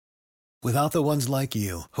Without the ones like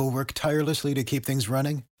you, who work tirelessly to keep things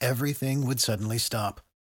running, everything would suddenly stop.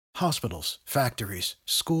 Hospitals, factories,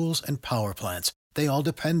 schools, and power plants, they all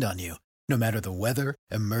depend on you. No matter the weather,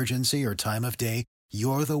 emergency, or time of day,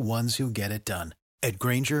 you're the ones who get it done. At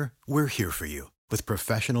Grainger, we're here for you with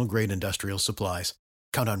professional-grade industrial supplies.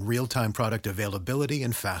 Count on real-time product availability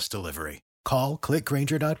and fast delivery. Call, click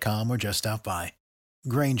Grainger.com, or just stop by.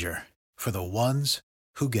 Grainger, for the ones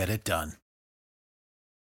who get it done.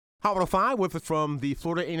 Hot 105 with us from the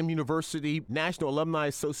Florida A&M University National Alumni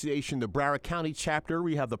Association, the Broward County chapter.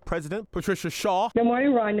 We have the president, Patricia Shaw. Good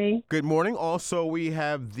morning, Rodney. Good morning. Also, we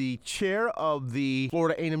have the chair of the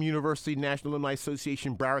Florida A&M University National Alumni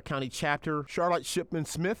Association, Broward County chapter, Charlotte Shipman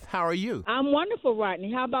Smith. How are you? I'm wonderful,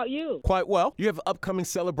 Rodney. How about you? Quite well. You have an upcoming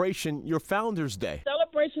celebration, your Founders Day.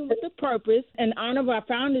 Celebration with a purpose in honor of our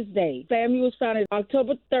Founders Day. FAMU was founded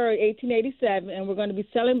October 3rd, 1887, and we're going to be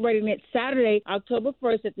celebrating it Saturday, October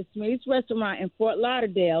 1st at the Smitty's Restaurant in Fort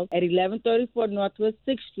Lauderdale at 1134 Northwest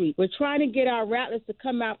 6th Street. We're trying to get our rattlers to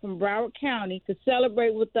come out from Broward County to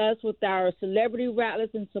celebrate with us with our celebrity rattlers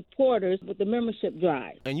and supporters with the membership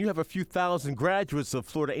drive. And you have a few thousand graduates of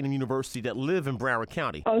Florida A&M University that live in Broward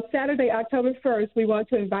County. On Saturday, October 1st, we want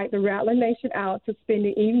to invite the Rattler Nation out to spend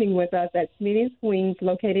the evening with us at Smitty's Wings,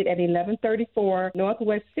 located at 1134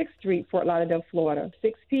 Northwest 6th Street, Fort Lauderdale, Florida,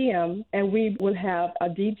 6 p.m. And we will have a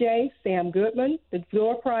DJ, Sam Goodman, the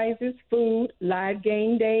door prizes, food, live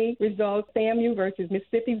game day results, FAMU versus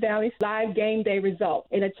Mississippi Valley live game day results,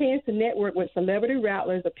 and a chance to network with celebrity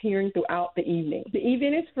rattlers appearing throughout the evening. The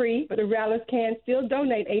event is free, but the rattlers can still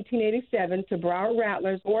donate $18.87 to Broward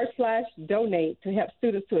Rattlers /donate to help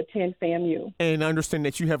students to attend FAMU. And I understand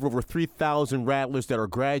that you have over 3,000 rattlers that are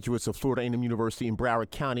graduates of Florida A&M University in Broward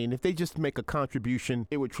County, and if they just make a contribution,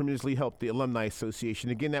 it would tremendously help the Alumni Association.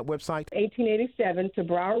 Again, that website? $18.87 to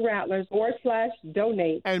Broward Rattlers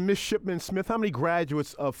 /donate. And Ms. Shipman Smith, how many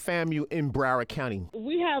graduates of FAMU in Broward County?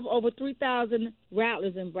 We have over 3,000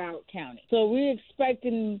 rattlers in Broward County. So we're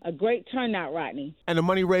expecting a great turnout, Rodney. And the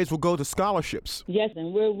money raised will go to scholarships. Yes,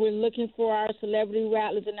 and we're looking for our celebrity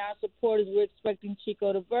rattlers and our supporters. We're expecting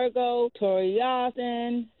Chico DeVirgo, Tori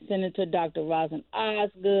Austin, Senator Dr. Rosin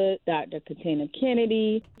Osgood, Dr. Katina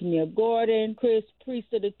Kennedy, Neil Gordon, Chris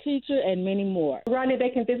Priester, the teacher, and many more. Rodney, they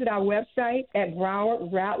can visit our website at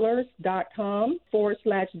browardrattlers.com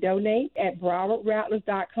 /donate, at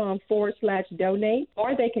browardrattlers.com /donate,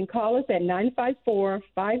 or they can call us at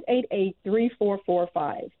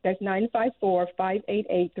 954-588-3445. That's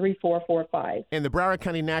 954-588-3445. And the Broward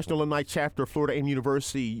County National Alumni Chapter of Florida A&M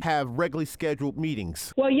University have regularly scheduled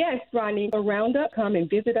meetings. Well, yes, Rodney. A roundup, come and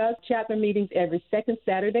visit us. Chapter meetings every second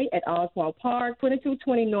Saturday at Oswald Park,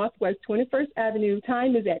 2220 Northwest 21st Avenue.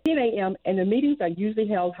 Time is at 10 a.m., and the meetings are usually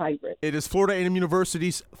held hybrid. It is Florida A&M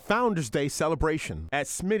University's Founders Day celebration at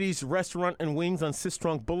Smitty's Restaurant and Wings on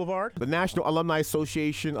Sistrunk Boulevard. The National Alumni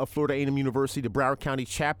Association of Florida A&M University, the Broward County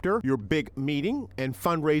chapter, your big meeting and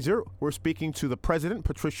fundraiser. We're speaking to the president,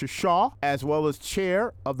 Patricia Shaw, as well as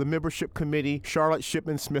chair of the membership committee, Charlotte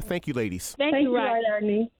Shipman Smith. Thank you, ladies. Thank you,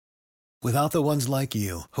 Rodney. Without the ones like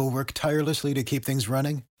you, who work tirelessly to keep things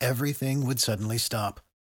running, everything would suddenly stop.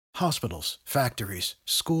 Hospitals, factories,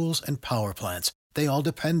 schools, and power plants, they all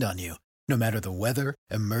depend on you. No matter the weather,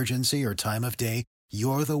 emergency, or time of day,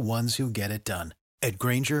 you're the ones who get it done. At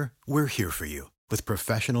Grainger, we're here for you with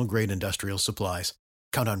professional-grade industrial supplies.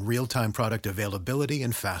 Count on real-time product availability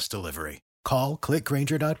and fast delivery. Call, click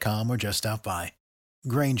Grainger.com, or just stop by.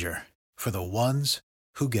 Grainger, for the ones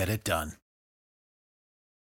who get it done.